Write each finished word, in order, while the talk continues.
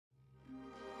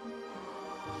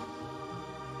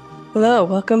Hello,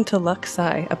 welcome to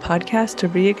Luxi, a podcast to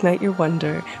reignite your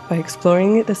wonder by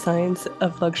exploring the science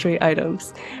of luxury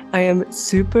items. I am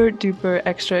super duper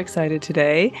extra excited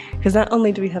today because not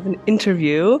only do we have an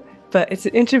interview, but it's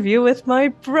an interview with my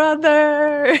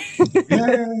brother.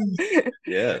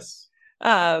 Yes.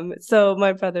 So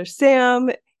my brother Sam,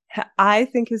 I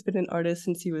think has been an artist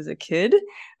since he was a kid.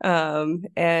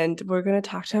 And we're going to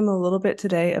talk to him a little bit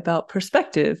today about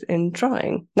perspective in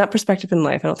drawing, not perspective in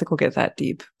life. I don't think we'll get that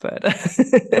deep, but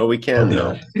Oh, we can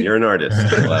though. You're an artist.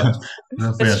 Wow.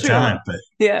 If we have time, but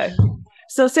yeah.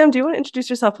 So Sam, do you want to introduce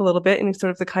yourself a little bit and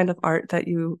sort of the kind of art that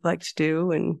you like to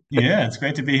do? And yeah, it's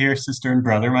great to be here, sister and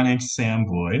brother. My name's Sam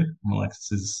Boyd. I'm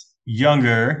Alexis's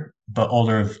younger but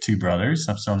older of two brothers.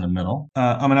 I'm still in the middle.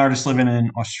 I'm an artist living in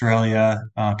Australia,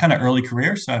 kind of early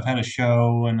career. So I've had a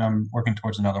show and I'm working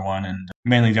towards another one. And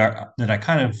mainly the art that I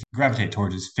kind of gravitate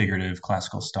towards is figurative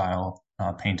classical style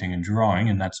painting and drawing.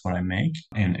 And that's what I make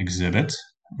and exhibit.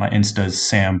 My Insta is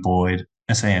Sam Boyd,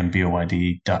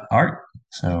 SAMBOYD.art.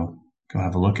 So go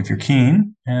have a look if you're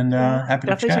keen, and happy to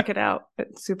definitely chat. check it out.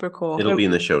 It's super cool. It'll be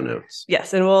in the show notes.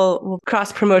 Yes, and we'll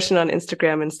cross promotion on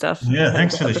Instagram and stuff. Yeah,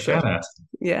 thanks for the shout out.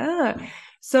 Yeah.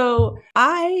 So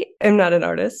I am not an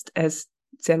artist, as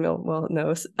Samuel well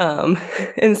knows.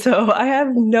 And so I have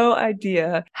no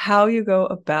idea how you go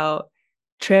about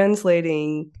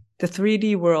translating the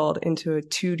 3D world into a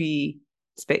 2D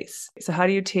space. So how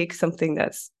do you take something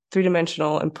that's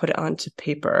three-dimensional and put it onto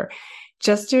paper?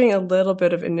 Just doing a little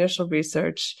bit of initial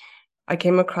research, I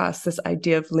came across this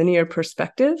idea of linear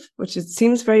perspective, which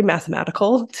seems very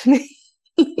mathematical to me.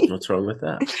 What's wrong with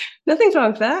that? Nothing's wrong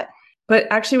with that, but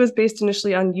actually was based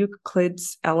initially on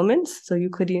Euclid's Elements, so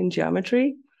Euclidean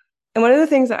geometry. And one of the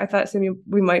things that I thought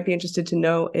we might be interested to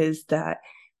know is that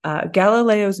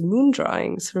Galileo's moon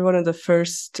drawings were one of the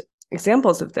first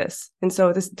examples of this. And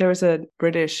so there was a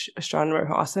British astronomer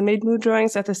who also made moon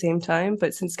drawings at the same time,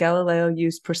 but since Galileo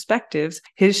used perspectives,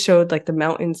 his showed like the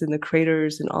mountains and the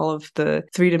craters and all of the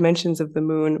three dimensions of the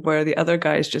moon, where the other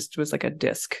guy's just was like a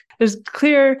disc. There's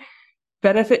clear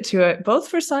benefit to it, both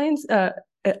for science,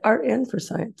 art and for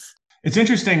science. It's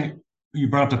interesting you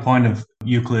brought up the point of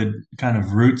Euclid, kind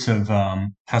of roots of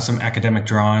how some academic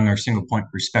drawing or single point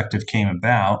perspective came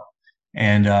about.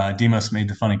 And Demos made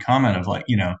the funny comment of like,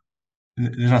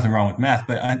 there's nothing wrong with math,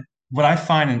 but what I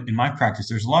find in my practice,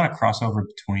 there's a lot of crossover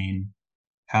between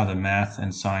how the math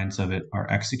and science of it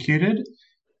are executed,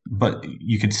 but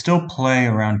you could still play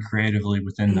around creatively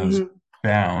within those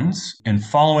bounds and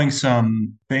following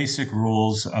some basic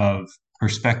rules of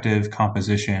perspective,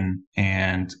 composition,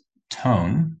 and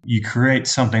tone. You create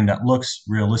something that looks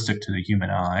realistic to the human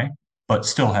eye, but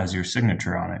still has your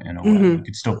signature on it in a way. You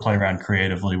could still play around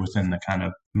creatively within the kind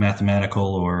of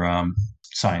mathematical or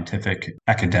scientific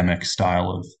academic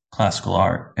style of classical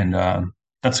art. And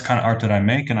that's the kind of art that I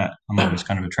make and I'm always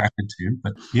kind of attracted to.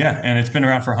 But yeah, and it's been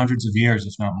around for hundreds of years,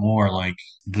 if not more. Like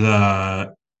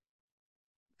the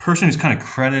person who's kind of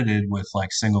credited with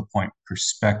like single point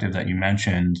perspective that you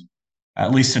mentioned,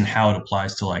 at least in how it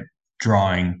applies to like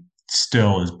drawing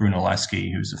still, is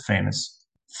Brunelleschi, who's a famous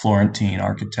Florentine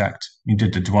architect. He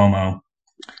did the Duomo.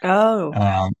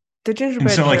 Oh. The gingerbread.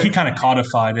 And so like he kind of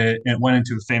codified it and it went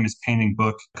into a famous painting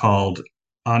book called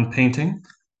On Painting,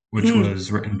 which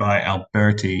was written by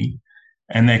Alberti.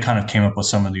 And they kind of came up with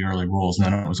some of the early rules,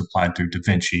 and then it was applied through Da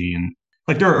Vinci. And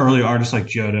like there are early artists like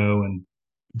Giotto and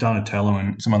Donatello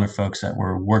and some other folks that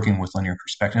were working with linear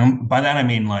perspective. And by that I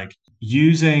mean like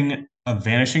using a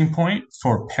vanishing point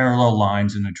for parallel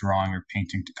lines in a drawing or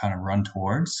painting to kind of run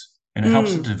towards. And it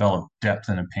helps to develop depth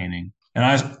in a painting. And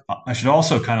I should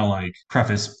also kind of like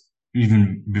preface,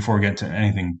 even before we get to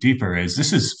anything deeper, is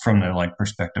this is from the like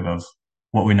perspective of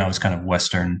what we know is kind of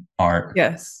Western art.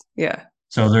 Yes. Yeah.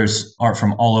 So there's art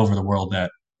from all over the world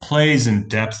that plays in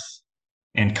depth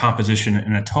and composition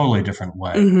in a totally different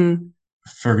way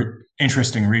for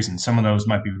interesting reasons. Some of those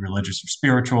might be religious or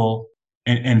spiritual,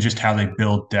 and just how they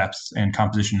build depth and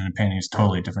composition in a painting is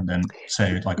totally different than,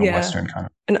 say, like a Western kind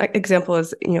of. An example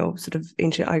is, sort of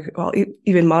ancient,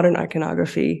 even modern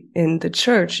iconography in the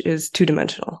church is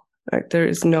two-dimensional. Right? There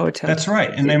is no attempt. That's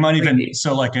right. And they might even,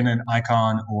 so like in an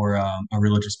icon or a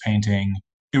religious painting,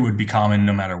 it would be common,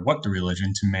 no matter what the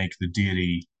religion, to make the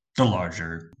deity the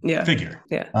larger figure.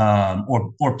 Yeah.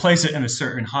 Or place it in a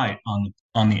certain height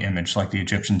on the image, like the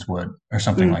Egyptians would, or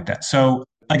something like that. So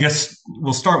I guess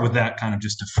we'll start with that kind of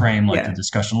just to frame like the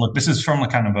discussion. Look, this is from a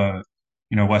kind of a,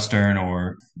 Western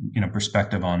or,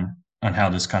 perspective on how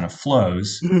this kind of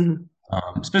flows,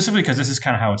 specifically because this is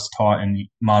kind of how it's taught in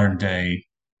modern day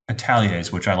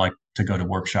ateliers, which I like to go to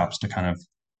workshops to kind of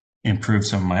improve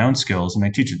some of my own skills. And they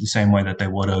teach it the same way that they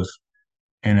would have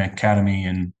in an academy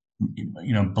in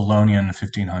Bologna in the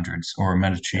 1500s or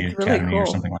Medici That's really Academy or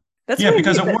cool. something like that. That's Yeah, really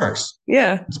because neat. it works.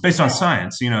 Yeah. It's based on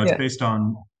science. It's Yeah. based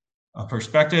on a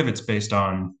perspective. It's based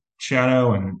on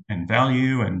shadow and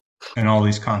value and all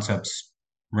these concepts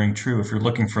ring true if you're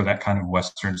looking for that kind of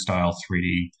Western style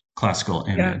 3D classical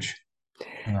Yeah. image.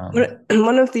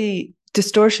 One of the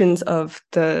distortions of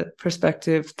the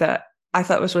perspective that I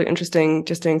thought was really interesting,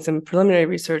 just doing some preliminary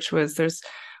research, was there's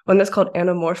one that's called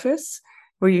anamorphous,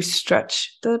 where you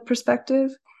stretch the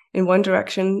perspective in one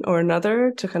direction or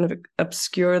another to kind of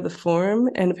obscure the form.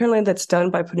 And apparently that's done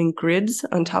by putting grids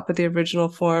on top of the original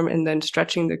form and then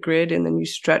stretching the grid, and then you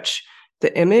stretch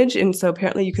the image. And so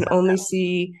apparently you can only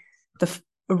see the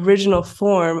original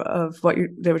form of what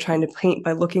they were trying to paint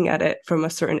by looking at it from a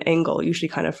certain angle, usually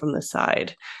kind of from the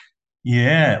side.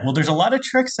 Yeah, well, there's a lot of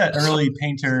tricks that earlier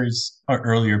painters,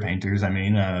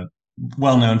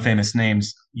 well-known famous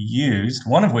names used,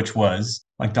 one of which was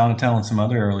like Donatello and some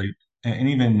other early, and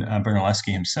even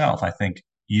Brunelleschi himself, I think,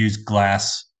 used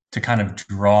glass to kind of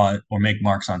draw or make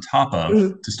marks on top of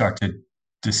Mm-hmm. to start to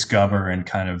discover and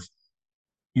kind of,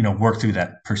 work through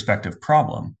that perspective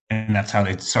problem. And that's how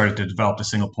they started to develop the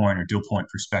single point or dual point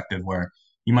perspective where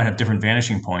you might have different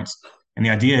vanishing points. And the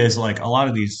idea is like a lot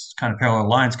of these kind of parallel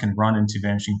lines can run into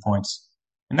vanishing points,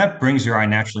 and that brings your eye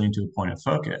naturally into a point of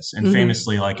focus. And Mm-hmm.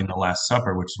 famously, like in The Last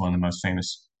Supper, which is one of the most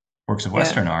famous works of Yeah.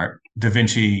 Western art, Da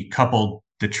Vinci coupled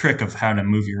the trick of how to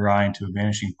move your eye into a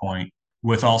vanishing point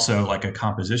with also like a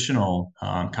compositional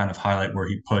kind of highlight where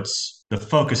he puts the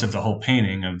focus of the whole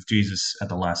painting of Jesus at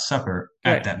the Last Supper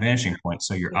at Right. that vanishing point.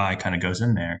 So your eye kind of goes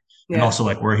in there. And Yeah. also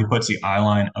like where he puts the eye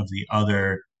line of the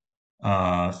other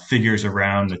figures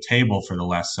around the table for the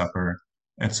Last Supper.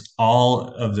 It's all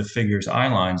of the figures' eye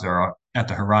lines are at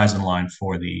the horizon line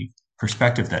for the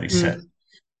perspective that he set. Mm.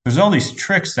 There's all these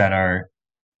tricks that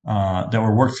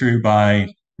were worked through by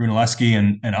Brunelleschi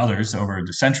and others over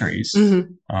the centuries,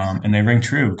 Mm-hmm. and they ring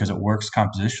true because it works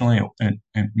compositionally.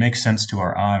 It makes sense to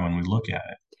our eye when we look at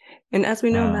it. And as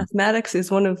we know, mathematics is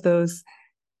one of those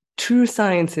true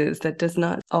sciences that does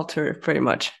not alter very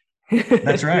much.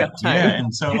 That's right. Yeah,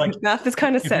 and so like math is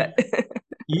kind of set.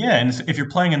 Yeah, and if you're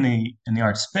playing in the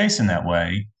art space in that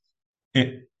way,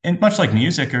 and much like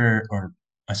music or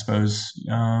I suppose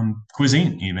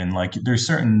cuisine even, like there's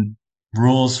certain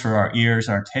rules for our ears,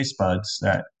 our taste buds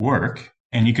that work,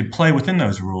 and you could play within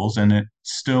those rules, and it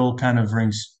still kind of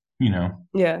rings,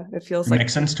 Yeah, it feels it like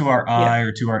makes sense to our eye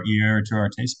or to our ear or to our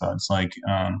taste buds. Like,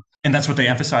 and that's what they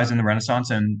emphasize in the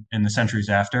Renaissance and in the centuries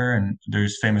after. And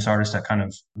there's famous artists that kind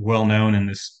of well known in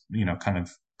this, kind of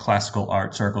classical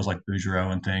art circles like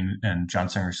Bouguereau and John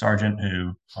Singer Sargent,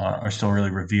 who are still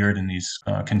really revered in these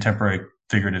contemporary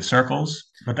figurative circles.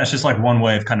 But that's just like one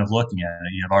way of kind of looking at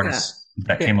it. You have artists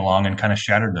that came along and kind of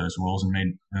shattered those rules and made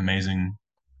amazing.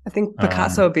 I think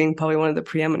Picasso being probably one of the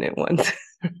preeminent ones.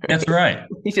 That's right.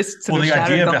 He just sort of the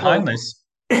idea behind whole... this,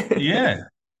 yeah,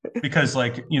 because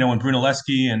like when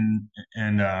Brunelleschi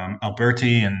and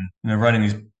Alberti and they're writing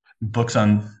these books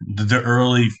on the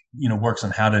early works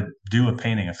on how to do a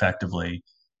painting effectively,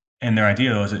 and their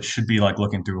idea was it should be like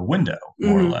looking through a window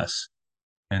more or less.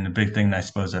 And the big thing I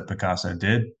suppose that Picasso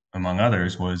did, among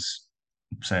others, was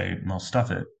say, well,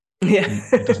 stuff it. Yeah,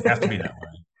 it doesn't have to be that way.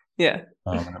 Yeah,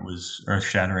 and it was earth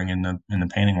shattering in the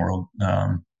painting world,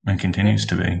 and continues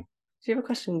to be. Do you have a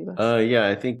question? Yeah,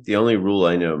 I think the only rule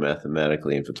I know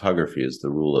mathematically in photography is the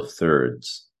rule of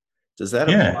thirds. Does that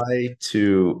apply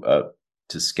to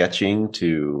sketching,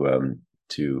 to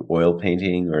oil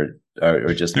painting,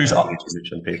 or just image on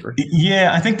paper?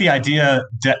 Yeah, I think the idea,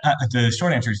 the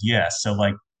short answer is yes. So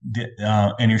like,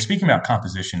 and you're speaking about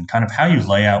composition, kind of how you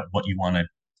lay out what you want to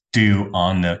do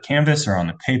on the canvas or on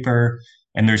the paper.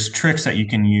 And there's tricks that you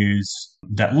can use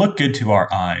that look good to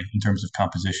our eye in terms of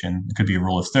composition. It could be a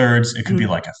rule of thirds. It could be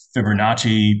like a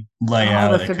Fibonacci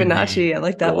layout. Oh, the Fibonacci. I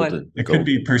like that one. It could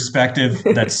be perspective,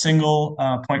 that single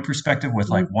point perspective with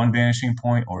like one vanishing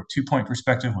point, or 2-point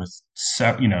perspective with,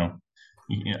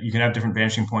 you can have different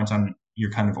vanishing points on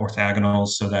your kind of orthogonals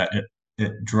so that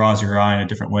it draws your eye in a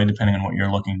different way depending on what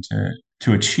you're looking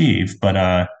to achieve.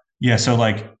 But yeah, so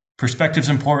like perspective's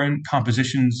important,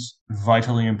 composition's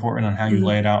vitally important on how you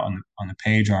lay it out on the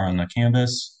page or on the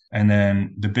canvas. And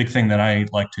then the big thing that I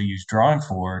like to use drawing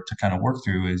for to kind of work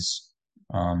through is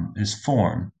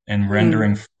form, and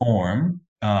rendering form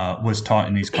was taught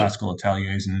in these classical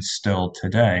ateliers and is still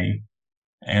today.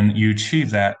 And you achieve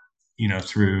that,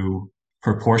 through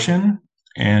proportion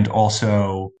and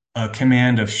also a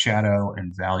command of shadow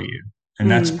and value.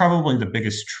 And that's probably the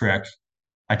biggest trick.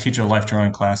 I teach a life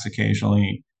drawing class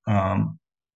occasionally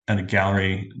at a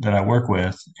gallery that I work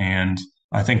with. And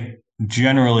I think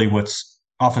generally what's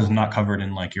often not covered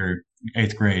in like your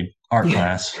 8th grade art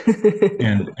class.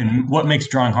 And what makes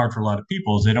drawing hard for a lot of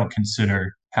people is they don't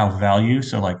consider how value,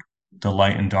 so like the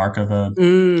light and dark of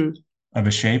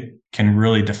a shape can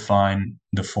really define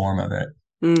the form of it.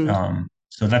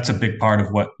 So that's a big part of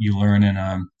what you learn in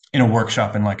a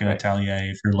workshop in like an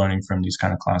atelier if you're learning from these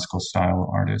kind of classical style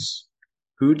artists.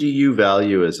 Who do you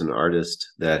value as an artist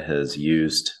that has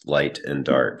used light and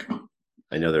dark?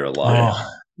 I know there are a lot.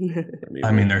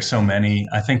 I mean, there's so many.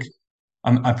 I think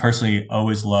I personally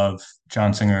always love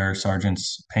John Singer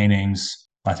Sargent's paintings.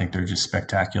 I think they're just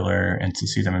spectacular, and to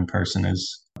see them in person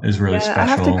is really special. I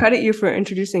have to credit you for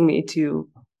introducing me to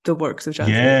the works of John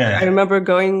Singer. I remember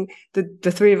going,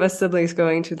 the three of us siblings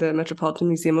going to the Metropolitan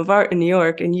Museum of Art in New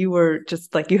York, and you were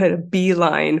just like, you had a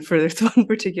beeline for this one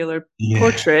particular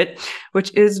portrait,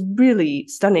 which is really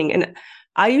stunning. And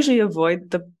I usually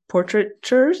avoid the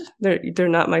portraitures. They're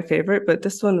not my favorite, but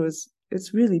this one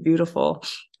it's really beautiful.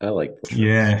 I like portraits.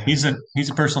 Yeah, he's a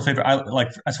personal favorite. I like,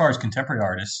 as far as contemporary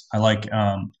artists, I like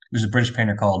there's a British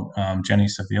painter called Jenny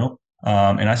Saville.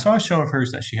 And I saw a show of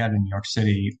hers that she had in New York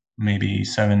City maybe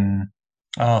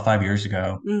 5 years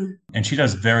ago. And she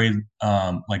does very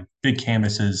like big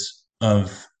canvases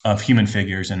of human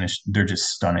figures, and they're just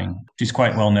stunning. She's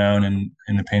quite well known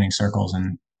in the painting circles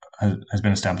and has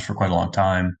been established for quite a long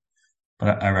time.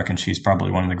 But I reckon she's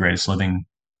probably one of the greatest living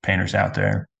painters out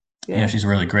there. Yeah, she's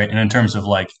really great. And in terms of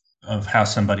like of how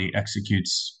somebody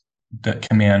executes the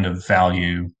command of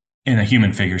value in a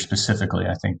human figure specifically,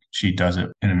 I think she does it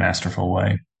in a masterful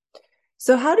way.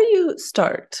 So how do you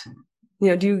start?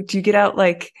 Do you get out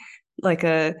like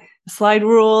a slide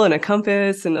rule and a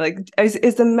compass, and like is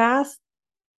the math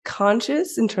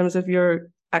conscious in terms of your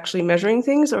actually measuring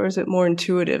things, or is it more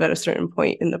intuitive at a certain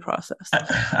point in the process?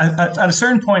 At a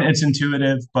certain point, it's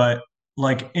intuitive, but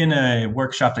like in a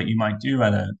workshop that you might do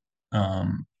at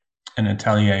an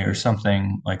atelier or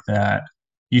something like that,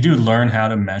 you do learn how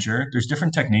to measure. There's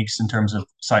different techniques in terms of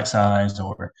sight size,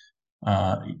 or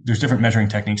there's different measuring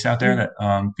techniques out there that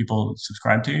people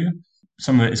subscribe to.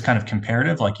 Some of it is kind of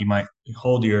comparative, like you might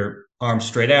hold your arm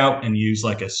straight out and use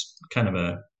like a kind of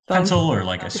a pencil or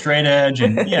like a straight edge,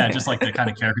 and just like the kind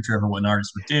of caricature of what an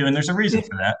artist would do. And there's a reason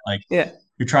for that. Like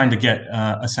you're trying to get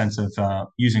a sense of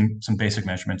using some basic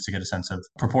measurements to get a sense of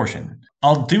proportion.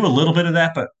 I'll do a little bit of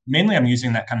that, but mainly I'm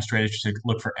using that kind of straight edge to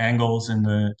look for angles in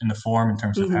the form in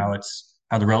terms of how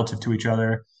they're relative to each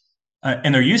other.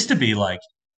 And there used to be like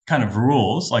kind of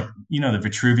rules, like the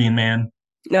Vitruvian Man.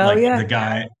 The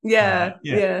guy.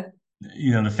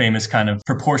 The famous kind of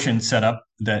proportion setup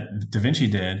that Da Vinci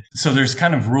did. So there's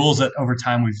kind of rules that over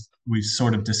time we've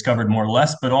sort of discovered more or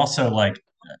less, but also like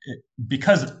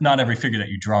because not every figure that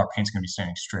you draw or paint's going to be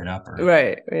standing straight up or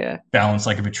balanced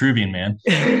like a Vitruvian Man.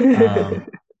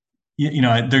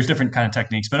 There's different kind of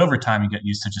techniques, but over time you get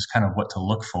used to just kind of what to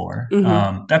look for.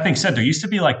 That being said, there used to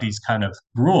be like these kind of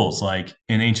rules, like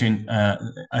in ancient,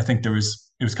 I think it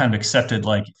was kind of accepted,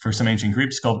 like for some ancient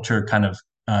Greek sculpture kind of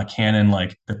canon,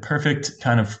 like the perfect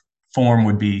kind of form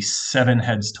would be 7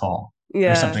 heads tall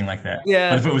or something like that.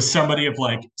 But if it was somebody of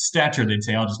like stature, they'd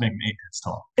say, I'll just make him 8 heads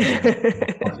tall.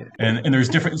 and there's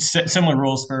different similar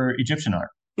rules for Egyptian art.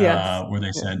 Where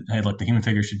they said, hey, look, the human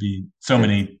figure should be so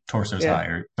many torsos high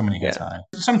or so many heads high.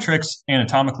 Some tricks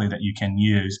anatomically that you can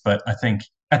use, but I think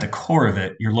at the core of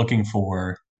it, you're looking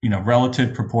for,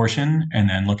 relative proportion and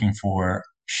then looking for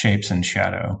shapes and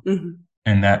shadow.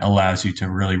 And that allows you to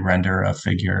really render a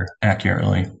figure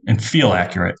accurately and feel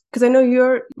accurate. Because I know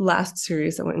your last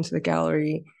series that went into the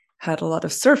gallery had a lot of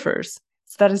surfers.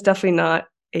 So that is definitely not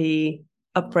a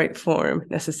upright form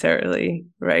necessarily,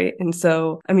 right? And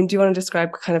so, I mean, do you want to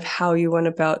describe kind of how you went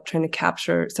about trying to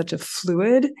capture such a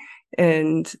fluid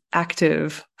and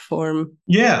active form?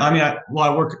 Yeah, I mean,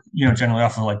 I work, generally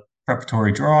off of like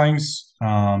preparatory drawings.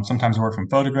 Sometimes I work from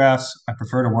photographs. I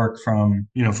prefer to work from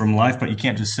life, but you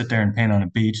can't just sit there and paint on a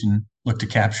beach and look to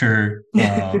capture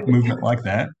movement like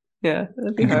that. Yeah,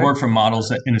 that'd be you hard. can work from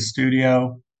models in a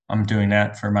studio. I'm doing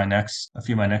that for a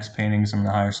few of my next paintings. I'm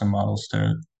going to hire some models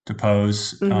to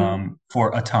pose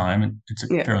for a time. It's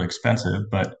fairly expensive,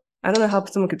 but I don't know how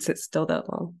someone could sit still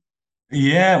that long.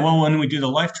 Yeah, well, when we do the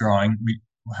life drawing,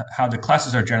 how the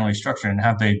classes are generally structured and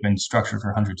how they've been structured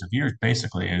for hundreds of years,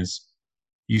 basically, is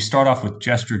you start off with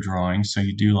gesture drawing. So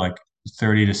you do like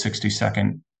 30 to 60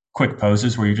 second quick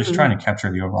poses where you're just trying to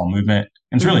capture the overall movement.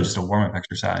 And it's really just a warm-up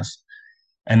exercise.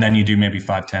 And then you do maybe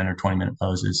 5, 10, or 20-minute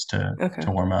poses to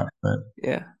warm up. But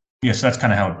so that's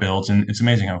kind of how it builds. And it's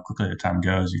amazing how quickly the time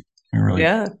goes. You're really,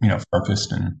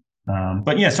 focused. And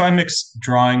so I mix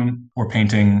drawing or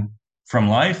painting from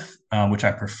life, which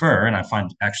I prefer and I find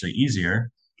actually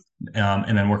easier,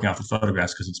 and then working off the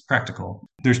photographs because it's practical.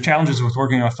 There's challenges with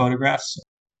working off photographs,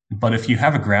 but if you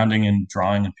have a grounding in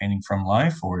drawing and painting from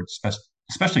life, or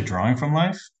especially drawing from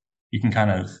life, you can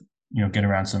kind of get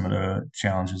around some of the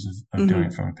challenges of doing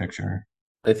it from a picture.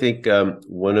 I think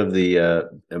one of the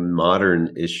a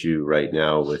modern issue right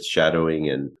now with shadowing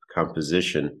and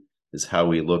composition is how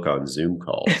we look on Zoom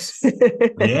calls.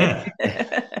 Yeah,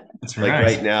 that's right. Like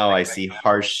right now, I see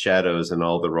harsh shadows in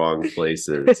all the wrong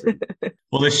places.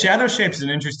 Well, the shadow shape is an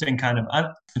interesting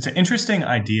it's an interesting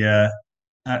idea,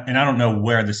 and I don't know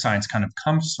where the science kind of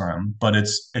comes from, but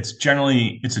it's a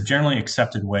generally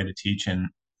accepted way to teach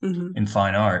in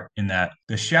fine art, in that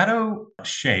the shadow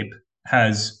shape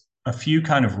has a few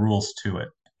kind of rules to it.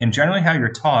 And generally how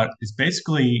you're taught is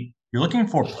basically you're looking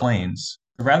for planes.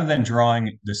 Rather than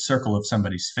drawing the circle of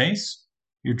somebody's face,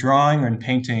 you're drawing and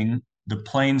painting the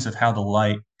planes of how the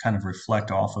light kind of reflect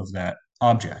off of that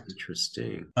object.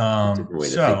 Interesting. Different way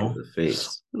to think of the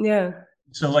face. Yeah.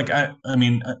 So like, I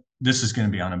mean, this is going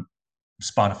to be on a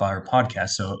Spotify or podcast,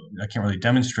 so I can't really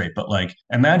demonstrate, but like,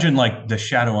 imagine like the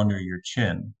shadow under your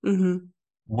chin.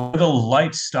 Where the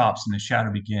light stops and the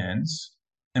shadow begins,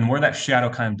 and where that shadow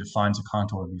kind of defines a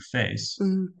contour of your face,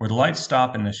 where the lights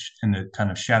stop and the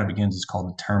kind of shadow begins is called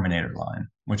the Terminator line,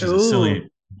 which is a silly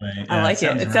way. I like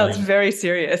it. It sounds very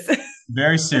serious.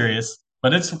 Very serious,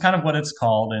 but it's kind of what it's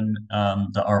called in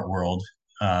the art world,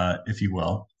 if you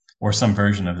will, or some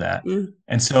version of that.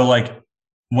 And so like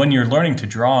when you're learning to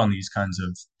draw in these kinds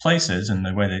of places, and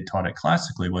the way they taught it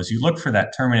classically was you look for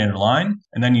that Terminator line,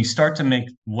 and then you start to make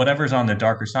whatever's on the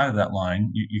darker side of that line,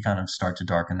 you kind of start to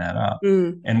darken that up.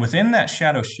 And within that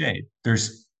shadow shape,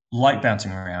 there's light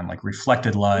bouncing around, like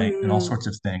reflected light and all sorts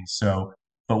of things. So,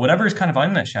 but whatever is kind of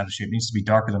in that shadow shape needs to be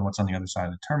darker than what's on the other side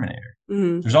of the Terminator.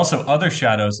 There's also other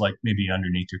shadows, like maybe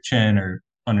underneath your chin or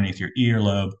underneath your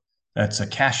earlobe. That's a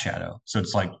cast shadow. So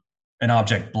it's like an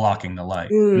object blocking the light.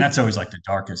 And that's always like the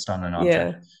darkest on an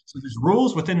object. Yeah. So there's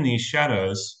rules within these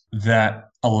shadows that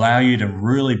allow you to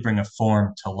really bring a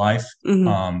form to life,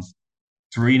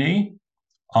 3D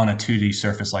on a 2D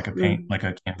surface, like a paint, like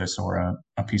a canvas or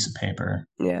a piece of paper.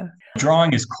 Yeah.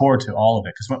 Drawing is core to all of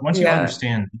it, because once you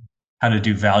understand how to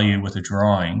do value with a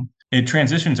drawing, it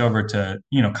transitions over to,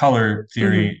 color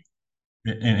theory,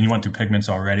 and you went through pigments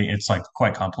already. It's like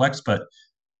quite complex, but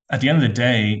at the end of the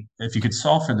day, if you could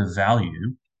solve for the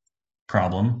value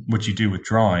problem, which you do with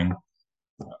drawing,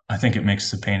 I think it makes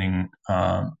the painting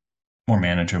more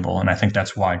manageable. And I think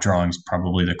that's why drawing is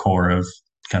probably the core of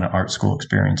kind of art school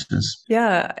experiences.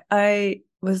 Yeah, I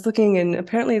was looking, and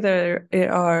apparently there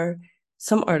are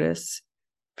some artists,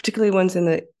 particularly ones in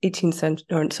the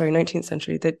 19th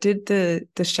century, that did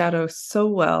the shadow so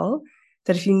well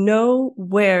that if you know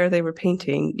where they were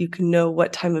painting, you can know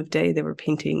what time of day they were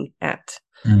painting at.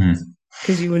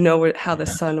 Because you would know how the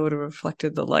sun would have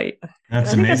reflected the light.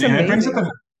 That's amazing. It brings up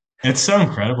it's so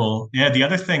incredible. Yeah, the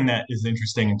other thing that is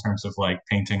interesting in terms of like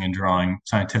painting and drawing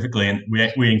scientifically, and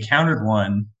we encountered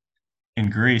one in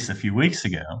Greece a few weeks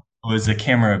ago, was a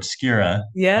camera obscura,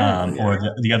 or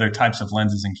the other types of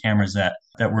lenses and cameras that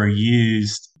were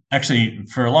used actually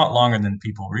for a lot longer than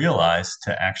people realized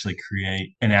to actually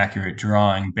create an accurate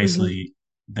drawing. Basically,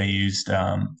 they used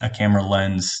a camera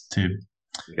lens to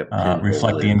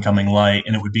reflect the incoming light,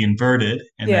 and it would be inverted.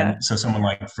 And then, so someone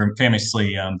like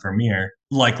famously Vermeer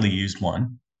likely used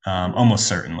one, almost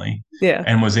certainly,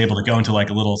 and was able to go into like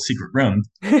a little secret room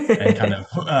and kind of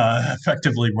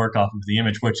effectively work off of the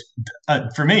image, which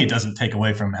for me doesn't take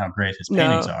away from how great his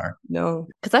paintings are. No,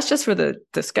 because that's just for the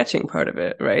sketching part of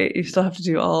it, right? You still have to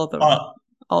do all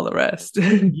the rest.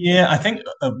 Yeah, I think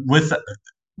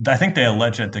I think they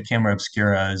allege that the camera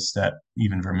obscuras that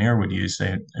even Vermeer would use,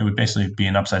 it would basically be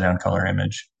an upside down color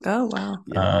image. Oh,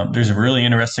 wow. There's a really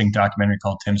interesting documentary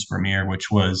called Tim's Vermeer, which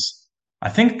was, I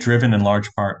think, driven in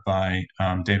large part by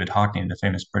David Hockney, the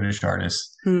famous British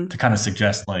artist, to kind of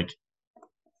suggest like,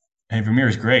 hey, Vermeer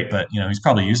is great, but he's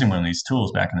probably using one of these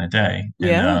tools back in the day,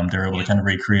 and they're able to kind of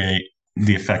recreate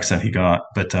the effects that he got.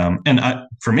 But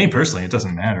for me personally, it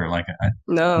doesn't matter. Like,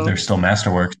 they're still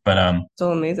masterworks, but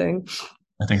still amazing.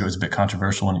 I think it was a bit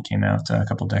controversial when it came out a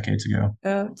couple decades ago.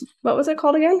 What was it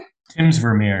called again? Tim's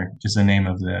Vermeer is the name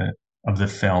of the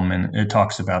film, and it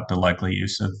talks about the likely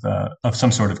use of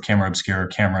some sort of camera obscura,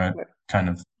 camera kind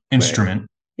of instrument.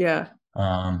 Yeah.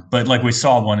 But like we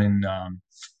saw one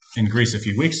in Greece a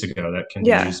few weeks ago that can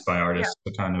be used by artists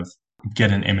to kind of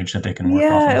get an image that they can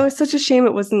work off of. It was such a shame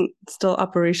it wasn't still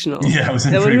operational. Yeah, it was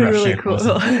in pretty rough shape. Cool.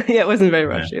 Yeah, it was in very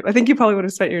rough shape. I think you probably would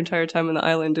have spent your entire time on the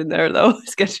island in there, though,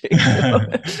 sketching. So.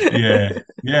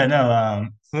 Yeah, no.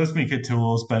 So those would be good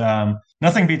tools, but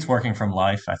nothing beats working from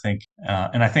life, I think.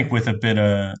 And I think with a bit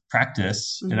of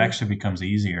practice, it actually becomes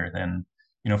easier than,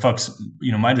 folks,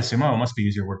 might assume, oh, it must be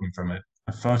easier working from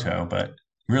a photo, but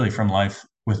really from life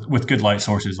with good light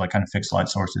sources, like kind of fixed light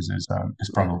sources is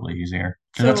probably easier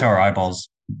because that's how our eyeballs,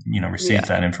 receive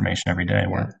that information every day.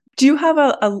 Where do you have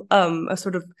a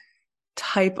sort of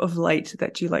type of light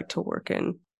that you like to work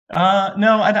in?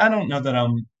 No, I don't know that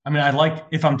I like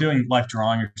if I'm doing life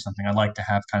drawing or something, I like to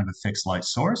have kind of a fixed light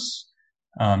source,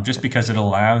 just because it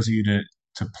allows you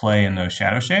to play in those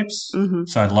shadow shapes.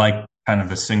 So I'd like kind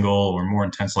of a single or more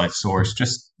intense light source,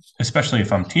 just especially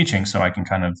if I'm teaching, so I can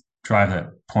kind of drive that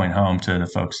point home to the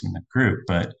folks in the group.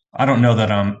 But I don't know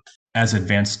that I'm as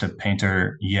advanced a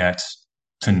painter yet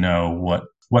to know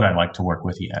what I like to work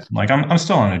with yet. Like I'm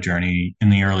still on a journey in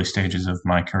the early stages of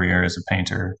my career as a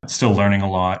painter, still learning a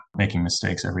lot, making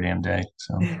mistakes every damn day.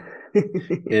 So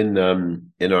in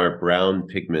our brown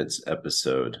pigments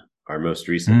episode, our most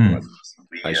recent one,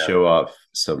 I show off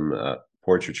some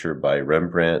portraiture by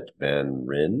Rembrandt van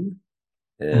Rijn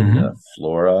and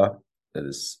Flora.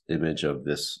 This image of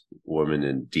this woman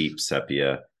in deep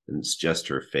sepia, and it's just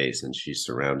her face, and she's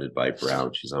surrounded by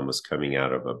brown. She's almost coming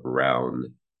out of a brown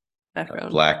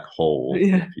black hole,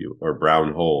 or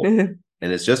brown hole.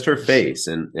 And it's just her face,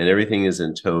 and everything is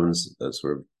in tones,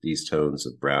 sort of these tones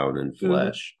of brown and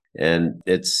flesh. And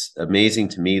it's amazing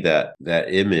to me that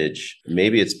image,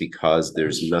 maybe it's because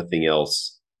there's nothing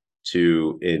else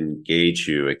to engage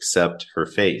you except her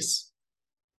face.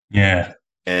 Yeah.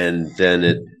 And then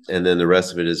the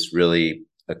rest of it is really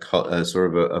a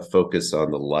sort of a focus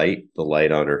on the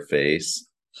light on her face,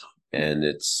 and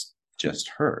it's just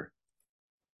her.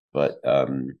 But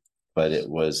it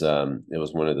was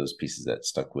one of those pieces that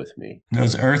stuck with me.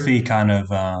 Those earthy kind of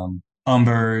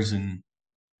umbers and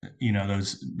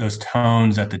those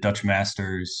tones that the Dutch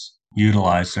masters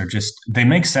utilize they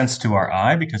make sense to our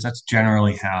eye because that's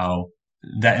generally how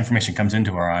that information comes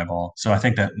into our eyeball. So I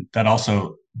think that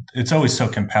also, it's always so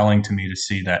compelling to me to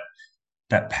see that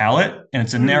palette, and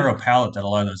it's a narrow palette that a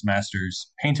lot of those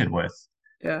masters painted with.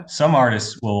 Yeah. Some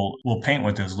artists will paint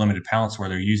with those limited palettes where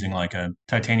they're using like a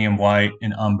titanium white,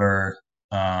 an umber,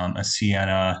 a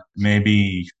sienna,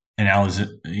 maybe an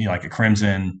alizarin, like a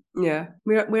crimson. Yeah,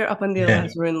 we're up on the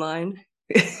alizarin line.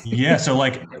 Yeah, so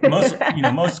like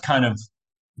most kind of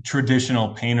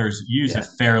traditional painters use a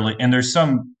fairly, and there's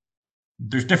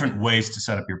different ways to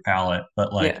set up your palette,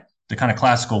 but like the kind of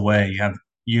classical way,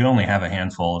 you only have a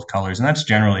handful of colors, and that's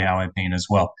generally how I paint as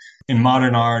well. In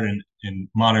modern art and in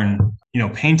modern,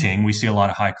 painting, we see a lot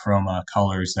of high chroma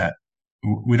colors that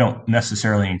we don't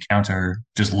necessarily encounter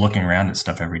just looking around at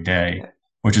stuff every day,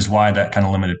 which is why that kind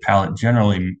of limited palette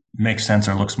generally makes sense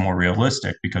or looks more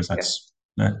realistic, because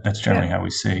that's generally how we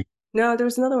see. No, there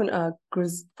was another one,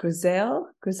 grisaille,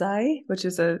 which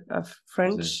is a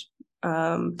French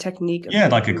technique.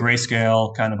 Like a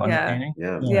grayscale kind of underpainting.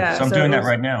 Yeah. So I'm doing that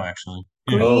right now, actually.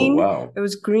 Green. Oh, wow. It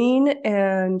was green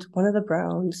and one of the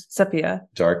browns, sepia.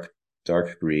 Dark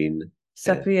green.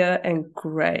 Sepia and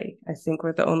gray, I think,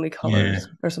 were the only colors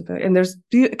or something. And there's,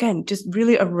 again, just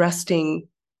really arresting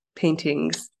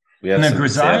paintings. And the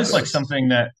grisaille is like something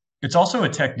that, it's also a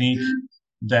technique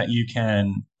that you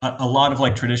can, a lot of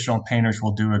like traditional painters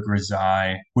will do a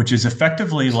grisaille, which is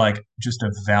effectively like just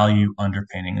a value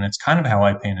underpainting. And it's kind of how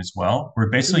I paint as well, where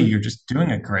basically you're just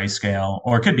doing a grayscale,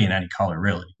 or it could be in any color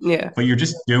really. Yeah. But you're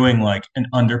just doing like an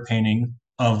underpainting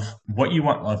of what you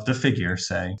want, of the figure,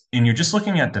 say, and you're just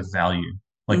looking at the value,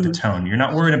 like the tone. You're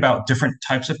not worried about different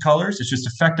types of colors. It's just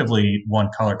effectively one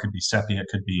color. Could be sepia, it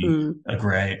could be a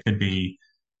gray, it could be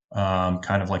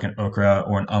kind of like an ochre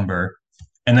or an umber.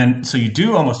 And then, so you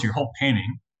do almost your whole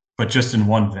painting, but just in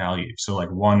one value. So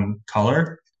like one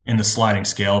color in the sliding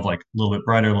scale of like a little bit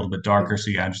brighter, a little bit darker.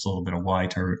 So you add just a little bit of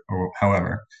white or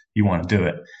however you want to do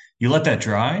it. You let that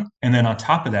dry. And then on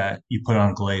top of that, you put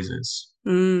on glazes.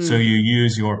 So you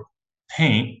use your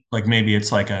paint, like maybe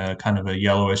it's like a kind of a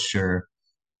yellowish or,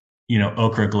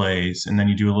 ochre glaze. And then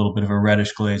you do a little bit of a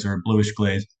reddish glaze or a bluish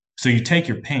glaze. So you take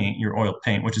your paint, your oil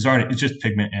paint, which is it's just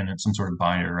pigment and it's some sort of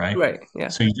binder, right? Right. Yeah.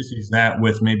 So you just use that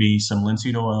with maybe some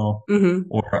linseed oil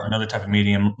or another type of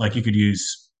medium. Like you could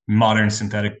use modern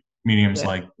synthetic mediums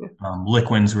like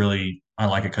Liquin's. Really, I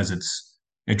like it because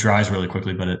it dries really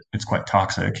quickly, but it's quite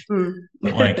toxic.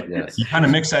 But like you kind of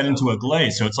mix that into a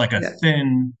glaze, so it's like a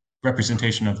thin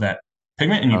representation of that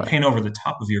pigment, and you paint over the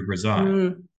top of your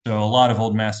grisaille. So a lot of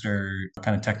old master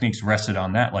kind of techniques rested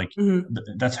on that. Like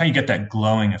that's how you get that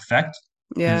glowing effect.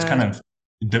 Yeah. It's kind of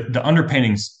the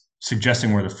underpainting's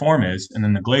suggesting where the form is, and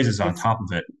then the glazes on top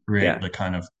of it create the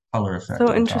kind of color effect.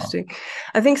 So interesting.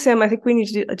 I think, Sam, we need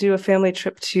to do a family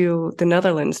trip to the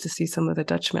Netherlands to see some of the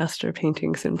Dutch master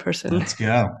paintings in person. Let's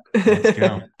go. Let's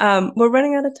go. We're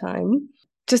running out of time.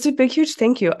 Just a big, huge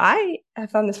thank you. I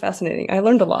found this fascinating. I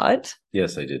learned a lot.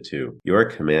 Yes, I did too. Your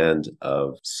command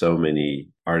of so many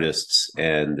artists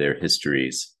and their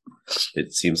histories,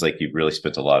 it seems like you've really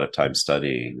spent a lot of time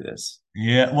studying this.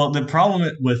 Yeah, well, the problem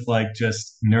with like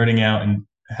just nerding out and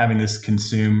having this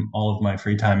consume all of my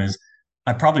free time is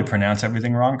I probably pronounce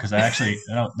everything wrong because it's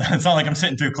not like I'm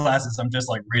sitting through classes. I'm just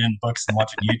like reading books and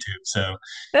watching YouTube. So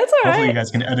that's all hopefully right. you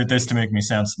guys can edit this to make me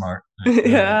sound smart.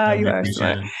 Yeah, you are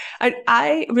smart.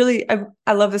 I really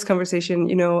love this conversation.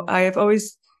 You know, I have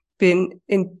always been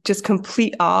in just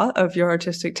complete awe of your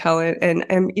artistic talent, and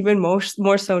I'm even more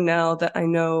so now that I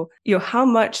know, you know, how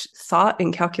much thought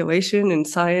and calculation and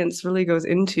science really goes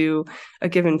into a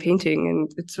given painting,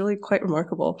 and it's really quite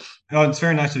remarkable. Oh, it's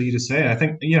very nice of you to say. I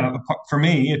think, you know, for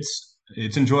me,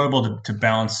 it's enjoyable to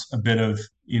balance a bit of,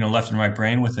 you know, left and right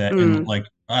brain with it, and like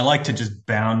I like to just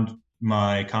bound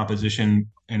my composition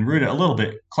and root it a little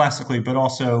bit classically, but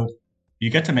also you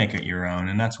get to make it your own,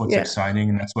 and that's what's exciting,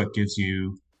 and that's what gives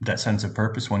you that sense of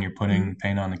purpose when you're putting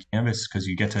paint on the canvas, because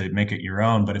you get to make it your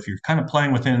own. But if you're kind of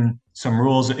playing within some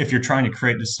rules, if you're trying to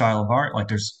create this style of art, like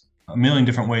there's a million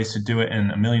different ways to do it and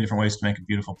a million different ways to make a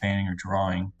beautiful painting or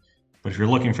drawing. But if you're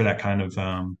looking for that kind of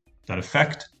that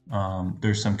effect,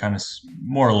 there's some kind of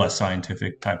more or less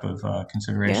scientific type of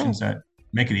considerations that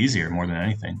make it easier more than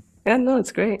anything. Yeah, no,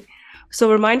 it's great.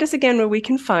 So remind us again where we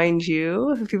can find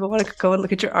you if people want to go and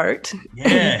look at your art.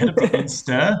 Yeah, hit up the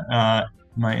Insta.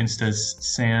 My Insta is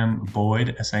Sam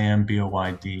Boyd,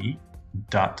 SAMBOYD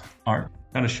 .art.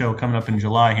 Got a show coming up in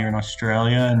July here in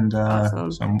Australia, and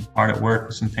awesome. Some art at work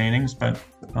with some paintings, but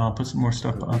I'll put some more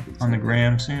stuff up on the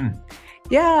gram soon.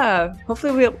 Yeah,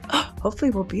 hopefully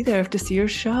we'll be there to see your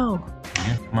show.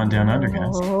 Yeah, come on down under, guys.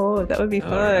 Oh, that would be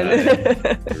fun.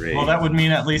 Right. Well, that would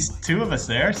mean at least 2 of us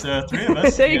there, so 3 of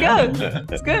us. There you go.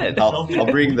 That's good. I'll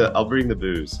bring the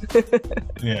booze.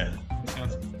 Yeah.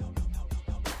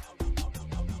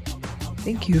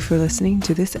 Thank you for listening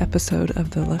to this episode of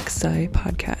the Luxsci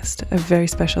podcast. A very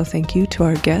special thank you to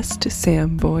our guest,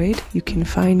 Sam Boyd. You can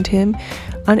find him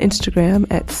on Instagram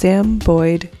at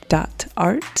samboyd.art.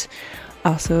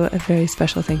 Also, a very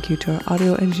special thank you to our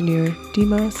audio engineer,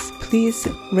 Demos. Please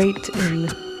rate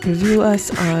and review us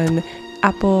on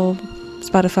Apple,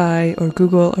 Spotify, or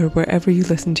Google, or wherever you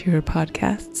listen to your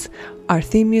podcasts. Our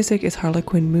theme music is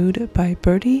Harlequin Mood by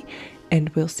Birdie, and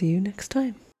we'll see you next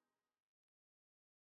time.